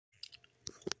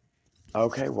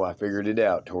Okay, well, I figured it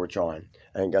out. Torch on.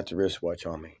 I ain't got the wristwatch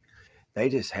on me. They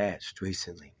just hatched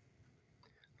recently.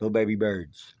 Little baby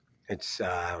birds. It's,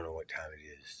 I don't know what time it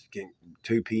is. Getting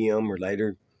 2 p.m. or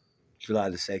later. July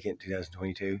the 2nd,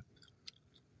 2022.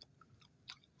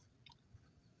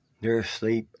 They're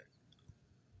asleep.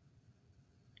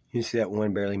 You see that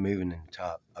one barely moving in the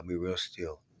top. I'll be real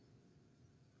still.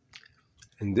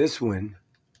 And this one,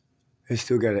 it's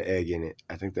still got an egg in it.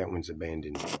 I think that one's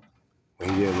abandoned. We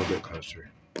can get a little bit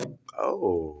closer.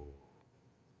 Oh.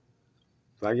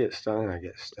 If I get stung, I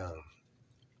get stung.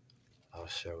 I'll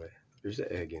show it. There's an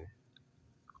egg in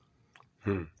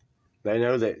it. They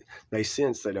know that, they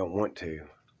sense they don't want to.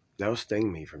 They'll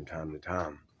sting me from time to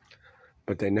time.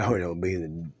 But they know it'll be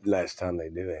the last time they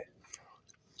do it.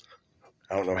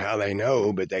 I don't know how they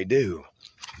know, but they do.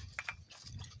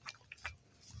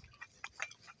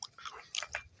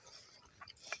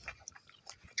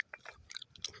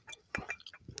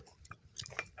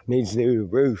 Needs new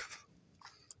roof.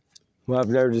 Well, I've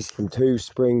noticed from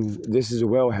this is a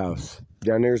well house.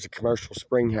 Down there's a commercial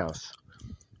spring house.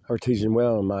 Artesian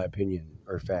well, in my opinion,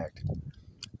 or fact.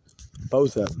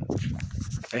 Both of them.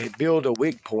 They build a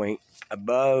wig point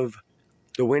above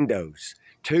the windows.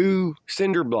 2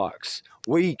 cinder blocks,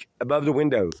 weak above the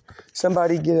window.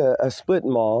 Somebody get a split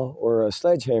maul or a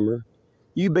sledgehammer.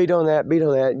 You beat on that,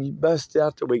 you bust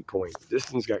out the weak point. This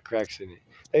one's got cracks in it.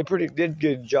 They did a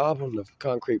good job on the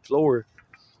concrete floor.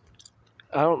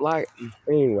 I don't like,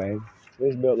 anyway, it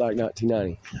was built like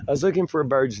 1990. I was looking for a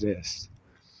bird's nest.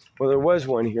 Well, there was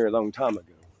one here a long time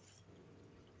ago.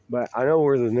 But I know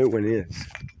where the new one is,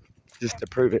 just to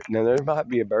prove it. Now, there might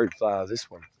be a bird fly on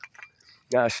this one.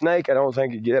 Now, a snake, I don't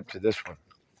think could get up to this one.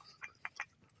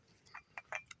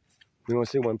 You want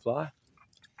to see one fly?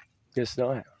 Guess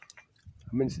not.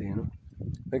 I've been seeing them.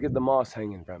 Look at the moss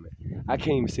hanging from it. I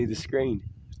can't even see the screen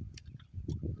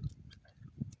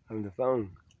on the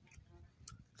phone.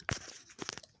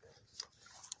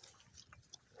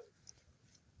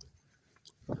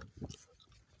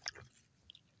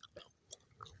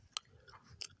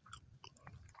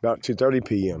 About 2:30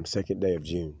 p.m., second day of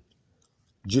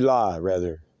July,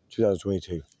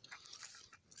 2022.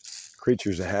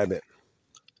 Creatures of habit.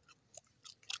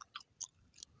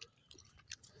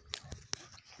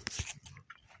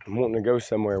 I'm wanting to go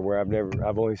somewhere where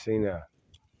I've only seen a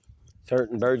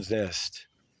certain bird's nest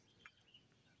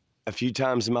a few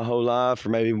times in my whole life, or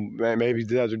maybe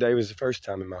the other day was the first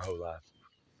time in my whole life.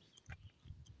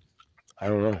 I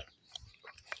don't know.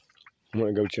 I'm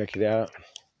gonna go check it out,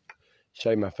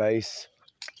 shave my face,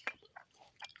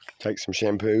 take some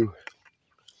shampoo.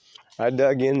 I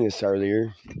dug in this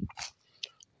earlier,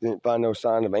 didn't find no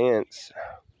sign of ants,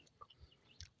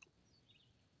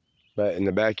 but in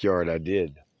the backyard I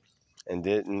did,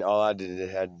 and all I had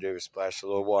to do was splash a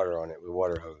little water on it with a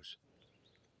water hose.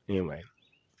 Anyway,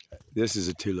 this is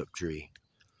a tulip tree.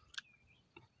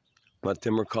 What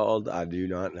them are called, I do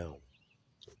not know.